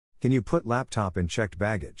Can you put laptop in checked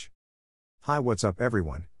baggage? Hi, what's up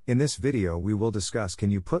everyone? In this video we will discuss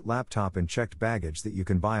can you put laptop in checked baggage that you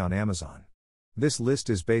can buy on Amazon. This list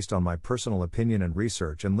is based on my personal opinion and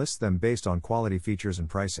research and lists them based on quality, features and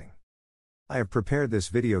pricing. I have prepared this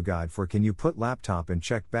video guide for can you put laptop in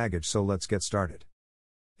checked baggage, so let's get started.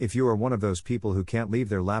 If you are one of those people who can't leave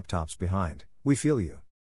their laptops behind, we feel you.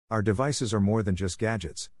 Our devices are more than just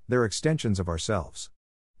gadgets, they're extensions of ourselves.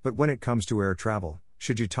 But when it comes to air travel,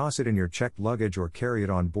 should you toss it in your checked luggage or carry it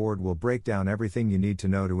on board? We'll break down everything you need to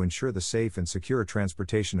know to ensure the safe and secure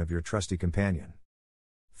transportation of your trusty companion.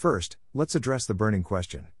 First, let's address the burning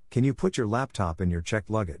question: can you put your laptop in your checked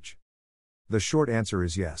luggage? The short answer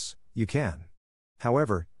is yes, you can.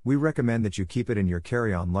 However, we recommend that you keep it in your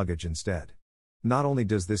carry-on luggage instead. Not only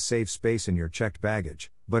does this save space in your checked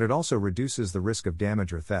baggage, but it also reduces the risk of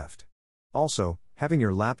damage or theft. Also, having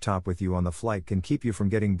your laptop with you on the flight can keep you from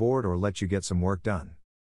getting bored or let you get some work done.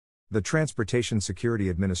 The Transportation Security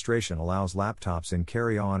Administration allows laptops in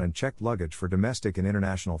carry-on and checked luggage for domestic and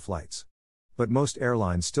international flights. But most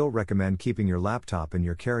airlines still recommend keeping your laptop in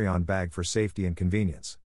your carry-on bag for safety and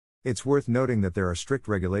convenience. It's worth noting that there are strict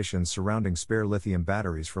regulations surrounding spare lithium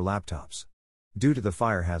batteries for laptops. Due to the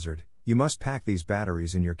fire hazard, you must pack these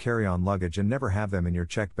batteries in your carry-on luggage and never have them in your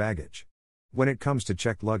checked baggage. When it comes to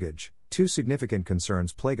checked luggage, two significant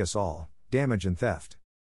concerns plague us all: damage and theft.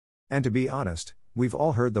 And to be honest, we've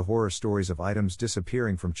all heard the horror stories of items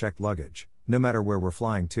disappearing from checked luggage, no matter where we're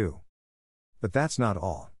flying to. But that's not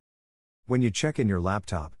all. When you check in your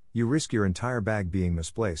laptop, you risk your entire bag being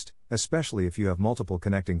misplaced, especially if you have multiple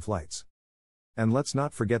connecting flights. And let's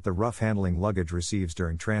not forget the rough handling luggage receives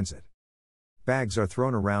during transit. Bags are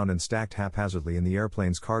thrown around and stacked haphazardly in the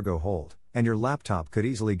airplane's cargo hold, and your laptop could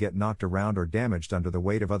easily get knocked around or damaged under the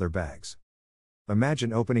weight of other bags.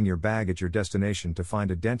 Imagine opening your bag at your destination to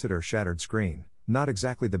find a dented or shattered screen. Not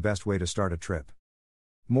exactly the best way to start a trip.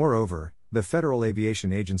 Moreover, the Federal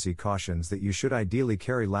Aviation Agency cautions that you should ideally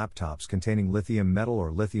carry laptops containing lithium metal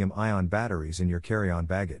or lithium-ion batteries in your carry-on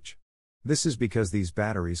baggage. This is because these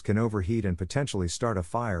batteries can overheat and potentially start a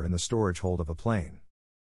fire in the storage hold of a plane.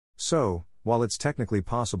 So, while it's technically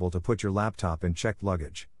possible to put your laptop in checked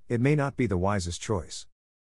luggage, it may not be the wisest choice.